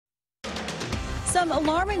Some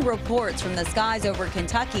alarming reports from the skies over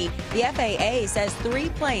Kentucky. The FAA says 3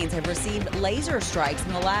 planes have received laser strikes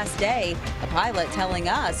in the last day. A pilot telling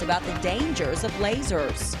us about the dangers of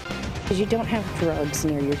lasers. You don't have drugs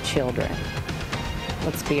near your children.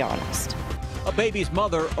 Let's be honest. A baby's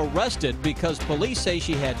mother arrested because police say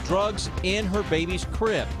she had drugs in her baby's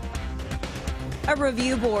crib. A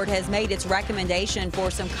review board has made its recommendation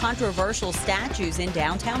for some controversial statues in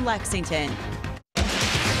downtown Lexington.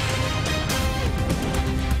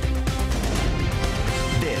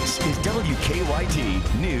 This is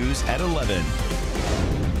WKYT News at 11.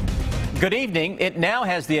 Good evening. It now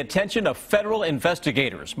has the attention of federal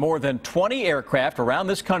investigators. More than 20 aircraft around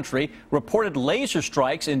this country reported laser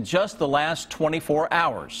strikes in just the last 24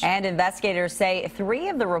 hours. And investigators say 3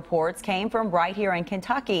 of the reports came from right here in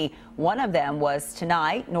Kentucky. One of them was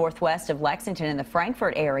tonight, northwest of Lexington in the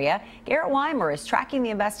Frankfort area. Garrett Weimer is tracking the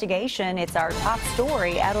investigation. It's our top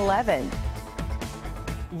story at 11.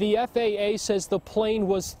 The FAA says the plane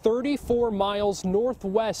was 34 miles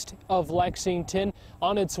northwest of Lexington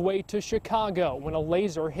on its way to Chicago when a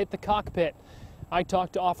laser hit the cockpit. I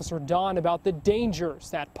talked to Officer Don about the dangers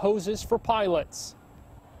that poses for pilots.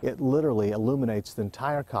 It literally illuminates the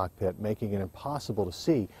entire cockpit, making it impossible to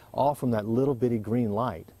see, all from that little bitty green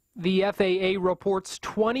light. The FAA reports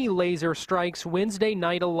 20 laser strikes Wednesday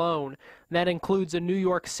night alone. That includes a New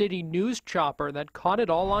York City news chopper that caught it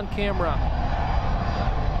all on camera.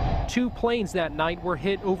 2 planes that night were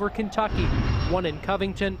hit over Kentucky, one in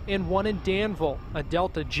Covington and one in Danville, a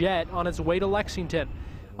Delta jet on its way to Lexington.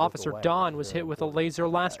 Officer Don was hit with a laser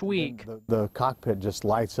last week. The cockpit just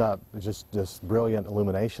lights up, just brilliant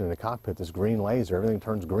illumination in the cockpit, this green laser, everything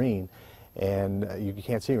turns green, and you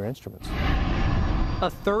can't see your instruments. A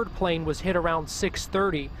 3rd plane was hit around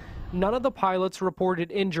 6:30. None of the pilots reported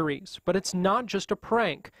injuries, but it's not just a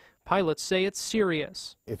prank. Pilots say it's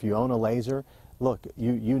serious. If you own a laser, look,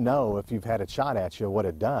 you know if you've had it shot at you what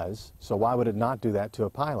it does, so why would it not do that to a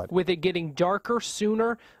pilot? With it getting darker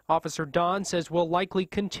sooner, Officer Don says we'll likely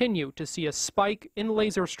continue to see a spike in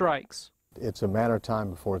laser strikes. It's a matter of time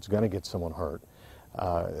before it's going to get someone hurt.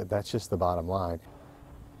 That's just the bottom line.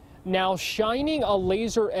 Now, shining a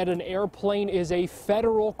laser at an airplane is a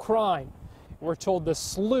federal crime. We're told the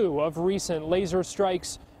slew of recent laser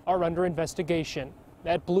strikes are under investigation.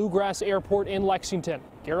 At Bluegrass Airport in Lexington,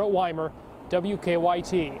 Garrett Weimer,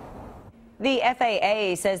 WKYT. The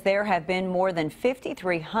FAA says there have been more than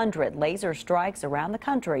 5,300 laser strikes around the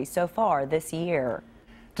country so far this year.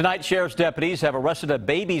 Tonight, sheriff's deputies have arrested a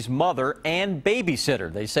baby's mother and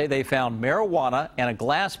babysitter. They say they found marijuana and a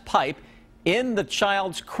glass pipe in the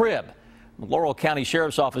child's crib. The Laurel County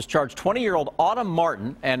Sheriff's Office charged 20-year-old Autumn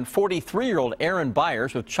Martin and 43-year-old Aaron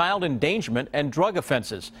Byers with child endangerment and drug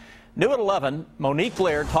offenses. New at 11, Monique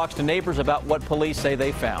Blair talks to neighbors about what police say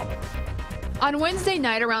they found. On Wednesday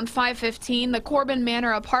night around 5:15, the Corbin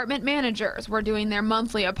Manor apartment managers were doing their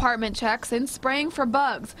monthly apartment checks and spraying for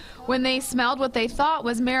bugs when they smelled what they thought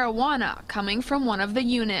was marijuana coming from one of the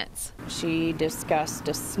units. She discussed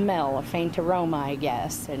a smell, a faint aroma, I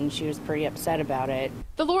guess, and she was pretty upset about it.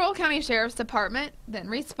 The Laurel County Sheriff's Department then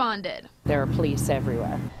responded. There are police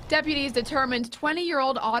everywhere. Deputies determined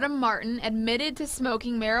 20-year-old Autumn Martin admitted to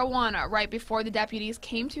smoking marijuana right before the deputies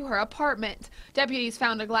came to her apartment. Deputies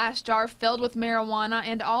found a glass jar filled with marijuana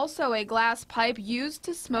and also a glass pipe used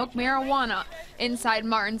to smoke marijuana inside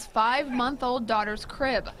Martin's 5-month-old daughter's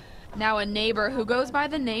crib. Now a neighbor who goes by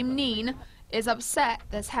the name Neen is upset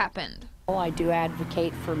this happened. Well, I do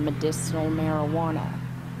advocate for medicinal marijuana,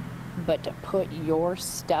 but to put your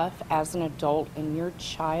stuff as an adult in your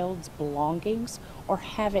child's belongings or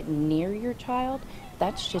have it near your child,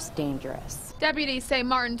 that's just dangerous. Deputies say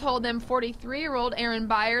Martin told them 43-year-old Aaron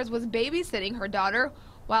Byers was babysitting her daughter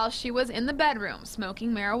while she was in the bedroom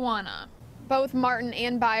smoking marijuana. Both Martin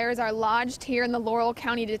and Byers are lodged here in the Laurel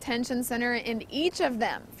County Detention Center, and each of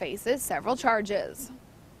them faces several charges.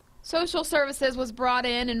 Social services was brought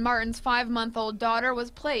in and Martin's 5-month-old daughter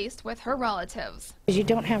was placed with her relatives. You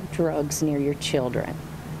don't have drugs near your children.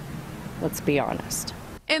 Let's be honest.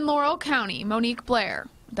 In Laurel County, Monique Blair,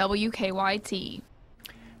 WKYT.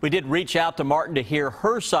 We did reach out to Martin to hear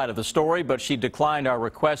her side of the story, but she declined our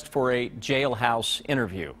request for a jailhouse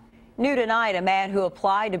interview. New tonight, a man who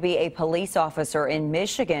applied to be a police officer in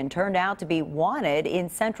Michigan turned out to be wanted in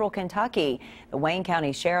central Kentucky. The Wayne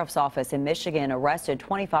County Sheriff's Office in Michigan arrested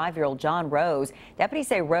 25-year-old John Rose. Deputies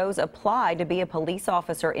say Rose applied to be a police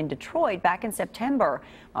officer in Detroit back in September.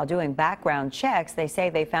 While doing background checks, they say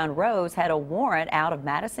they found Rose had a warrant out of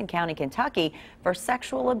Madison County, Kentucky for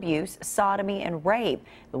sexual abuse, sodomy, and rape.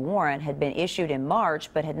 The warrant had been issued in March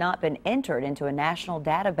but had not been entered into a national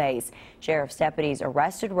database. Sheriff's deputies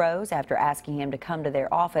arrested Rose photos after asking him to come to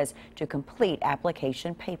their office to complete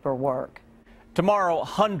application paperwork. Tomorrow,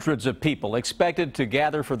 hundreds of people expected to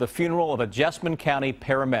gather for the funeral of a Jessamine County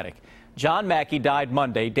paramedic. John Mackey died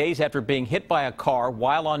Monday, days after being hit by a car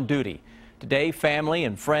while on duty. Today, family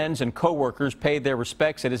and friends and co-workers paid their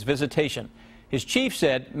respects at his visitation. His chief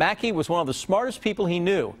said Mackey was one of the smartest people he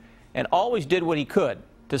knew and always did what he could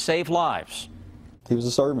to save lives. He was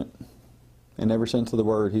a servant. In every sense of the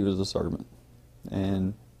word, he was a servant.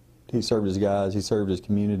 And he served his guys, he served his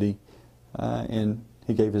community, and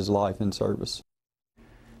he gave his life in service.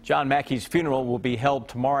 John Mackey's funeral will be held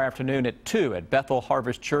tomorrow afternoon at 2 at Bethel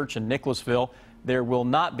Harvest Church in Nicholasville. There will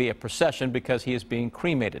not be a procession because he is being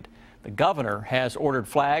cremated. The governor has ordered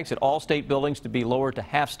flags at all state buildings to be lowered to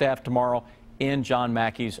half-staff tomorrow in John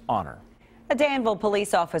Mackey's honor. A Danville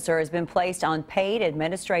police officer has been placed on paid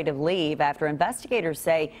administrative leave after investigators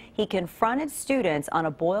say he confronted students on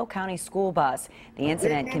a Boyle County school bus. The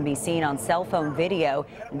incident can be seen on cell phone video.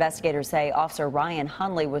 Investigators say Officer Ryan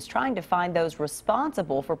Hunley was trying to find those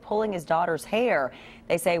responsible for pulling his daughter's hair.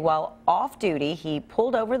 They say while off duty, he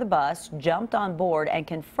pulled over the bus, jumped on board, and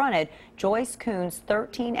confronted Joyce Coon's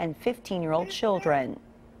 13 and 15-year-old children.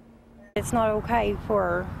 It's not okay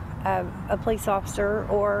for a police officer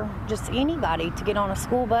or just anybody to get on a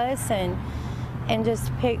school bus and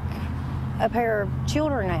just pick a pair of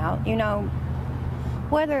children out, you know,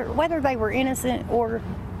 whether they were innocent or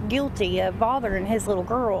guilty of bothering his little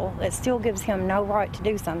girl. It still gives him no right to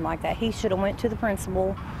do something like that. He should have went to the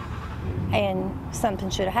principal and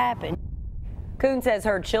something should have happened. Coon says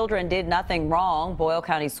her children did nothing wrong. Boyle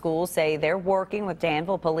County schools say they're working with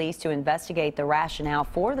Danville police to investigate the rationale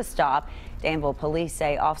for the stop. Danville police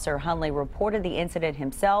say Officer Hunley reported the incident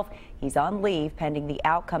himself. He's on leave pending the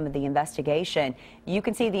outcome of the investigation. You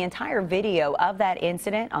can see the entire video of that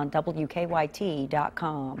incident on WKYT.com.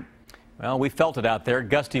 Well, we felt it out there.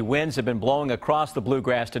 Gusty winds have been blowing across the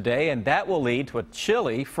bluegrass today, and that will lead to a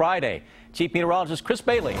chilly Friday. Chief Meteorologist Chris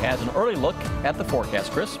Bailey has an early look at the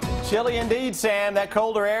forecast. Chris? Chilly indeed, Sam. That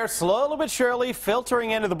colder air slowly but surely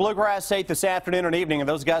filtering into the bluegrass state this afternoon and evening. And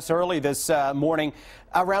those gusts early this morning,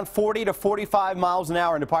 around 40 to 45 miles an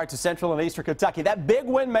hour into parts of central and eastern Kentucky. That big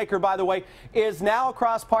wind maker, by the way, is now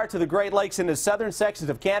across parts of the Great Lakes into southern sections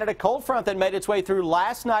of Canada. Cold front that made its way through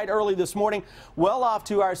last night early this morning, well off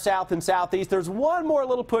to our south and southeast. There's one more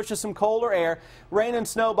little push of some colder air. Rain and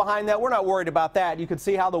snow behind that. We're not worried about that. You can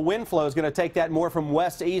see how the wind flow is going to take that more from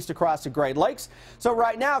west to east across the Great Lakes. So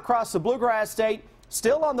right now across the bluegrass state,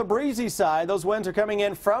 still on the breezy side, those winds are coming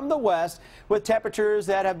in from the west with temperatures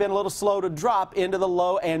that have been a little slow to drop into the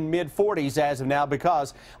low and mid 40s as of now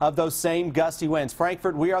because of those same gusty winds.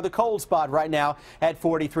 Frankfort, we are the cold spot right now at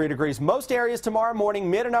 43 degrees. Most areas tomorrow morning,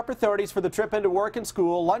 mid and upper 30s for the trip into work and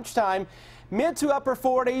school. Lunchtime, mid to upper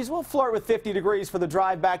 40s. We'll flirt with 50 degrees for the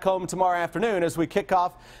drive back home tomorrow afternoon as we kick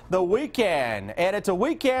off the weekend. And it's a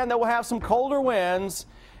weekend that will have some colder winds.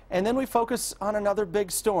 And then we focus on another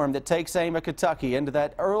big storm that takes aim at Kentucky into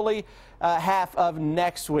that early half of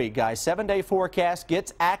next week, guys. 7-day forecast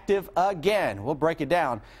gets active again. We'll break it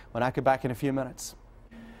down when I come back in a few minutes.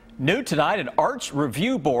 New tonight, an Arts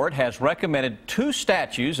Review Board has recommended 2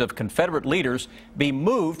 statues of Confederate leaders be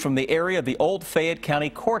moved from the area of the old Fayette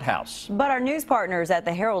County Courthouse. But our news partners at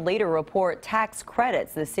the Herald Leader report tax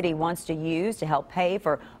credits the city wants to use to help pay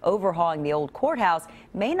for overhauling the old courthouse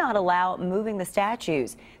may not allow moving the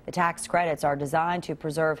statues. The tax credits are designed to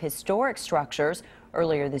preserve historic structures.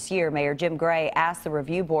 Earlier this year, Mayor Jim Gray asked the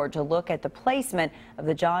review board to look at the placement of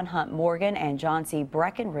the John Hunt Morgan and John C.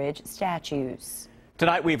 Breckinridge statues.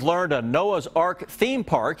 Tonight, we've learned a Noah's Ark theme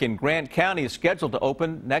park in Grant County is scheduled to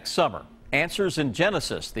open next summer. Answers in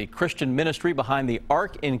Genesis, the Christian ministry behind the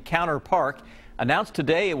Ark Encounter Park, announced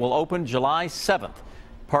today it will open July 7th.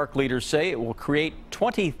 Park leaders say it will create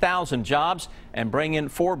 20,000 jobs and bring in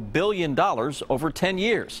 $4 billion over 10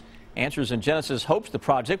 years. Answers in Genesis hopes the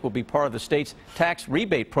project will be part of the state's tax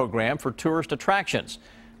rebate program for tourist attractions.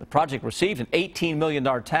 The project received an $18 million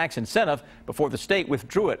tax incentive before the state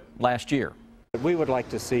withdrew it last year. We would like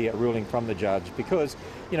to see a ruling from the judge because,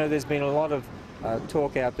 you know, there's been a lot of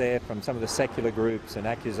talk out there from some of the secular groups and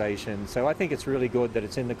accusations. So I think it's really good that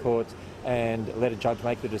it's in the courts and let a judge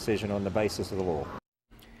make the decision on the basis of the law.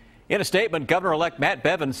 In a statement, Governor-elect Matt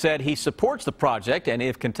Bevin said he supports the project, and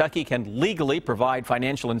if Kentucky can legally provide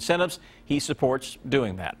financial incentives, he supports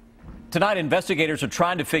doing that. Tonight, investigators are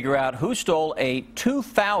trying to figure out who stole a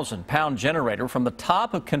 2,000-pound generator from the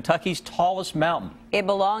top of Kentucky's tallest mountain. It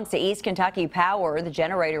belongs to East Kentucky Power. The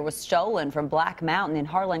generator was stolen from Black Mountain in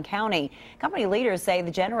Harlan County. Company leaders say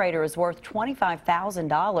the generator is worth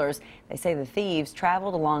 $25,000. They say the thieves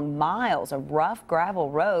traveled along miles of rough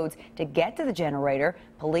gravel roads to get to the generator.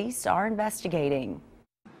 Police are investigating.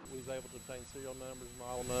 We was able to obtain serial numbers,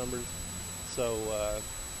 model numbers, so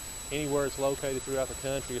anywhere it's located throughout the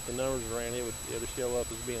country, if the numbers ran, it would show up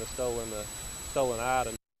as being a stolen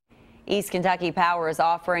item. East Kentucky Power is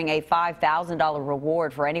offering a $5,000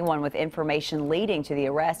 reward for anyone with information leading to the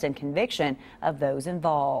arrest and conviction of those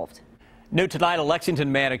involved. New tonight, a Lexington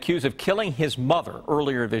man accused of killing his mother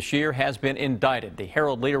earlier this year has been indicted. The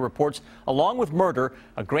Herald Leader reports, along with murder,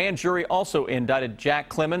 a grand jury also indicted Jack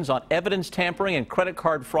Clemens on evidence tampering and credit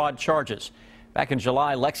card fraud charges. Back in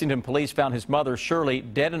July, Lexington police found his mother, Shirley,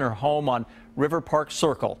 dead in her home on River Park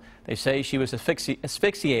Circle. They say she was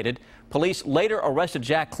asphyxiated. Police later arrested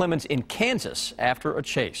Jack Clemens in Kansas after a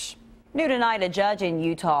chase. New tonight, a judge in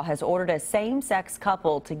Utah has ordered a same-sex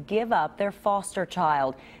couple to give up their foster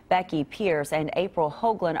child. Becky Pierce and April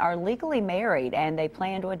Hoagland are legally married and they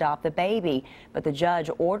plan to adopt the baby. But the judge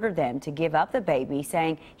ordered them to give up the baby,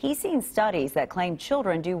 saying he's seen studies that claim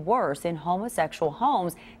children do worse in homosexual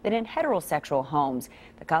homes than in heterosexual homes.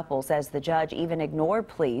 The couple says the judge even ignored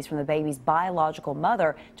pleas from the baby's biological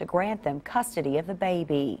mother to grant them custody of the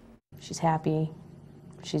baby. She's happy,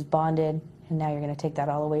 she's bonded. And now you're going to take that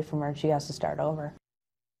all away from her and she has to start over.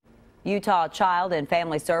 Utah Child and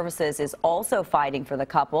Family Services is also fighting for the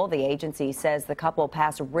couple. The agency says the couple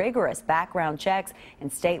passed rigorous background checks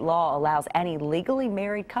and state law allows any legally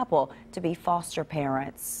married couple to be foster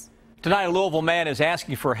parents. Tonight, a Louisville man is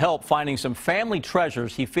asking for help finding some family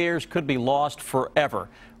treasures he fears could be lost forever.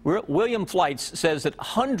 William Flights says that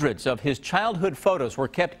hundreds of his childhood photos were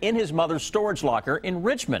kept in his mother's storage locker in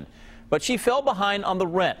Richmond. But she fell behind on the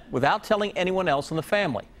rent without telling anyone else in the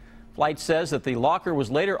family. Flight says that the locker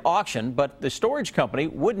was later auctioned, but the storage company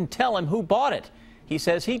wouldn't tell him who bought it. He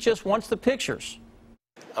says he just wants the pictures.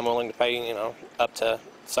 I'm willing to pay, up to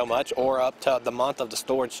so much or up to the month of the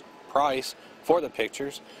storage price for the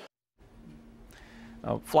pictures.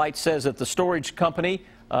 Flight says that the storage company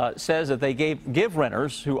says that they give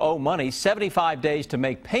renters who owe money 75 days to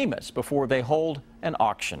make payments before they hold an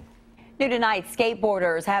auction. New tonight,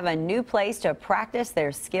 skateboarders have a new place to practice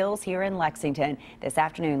their skills here in Lexington. This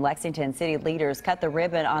afternoon, Lexington city leaders cut the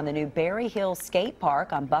ribbon on the new Berry Hill Skate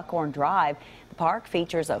Park on Buckhorn Drive. The park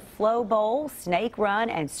features a flow bowl, snake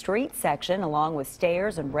run, and street section, along with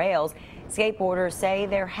stairs and rails. Skateboarders say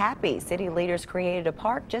they're happy city leaders created a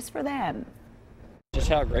park just for them. Just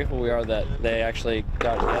how grateful we are that they actually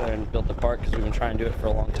got together and built the park, because we've been trying to do it for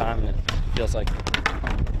a long time, and it feels like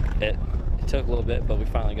it took a little bit, but we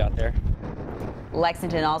finally got there.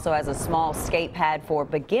 Lexington also has a small skate pad for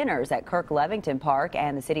beginners at Kirk Levington Park,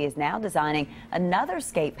 and the city is now designing another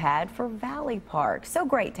skate pad for Valley Park. So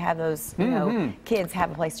great to have those, kids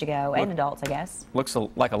have a place to go, and adults, I guess. Looks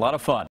like a lot of fun.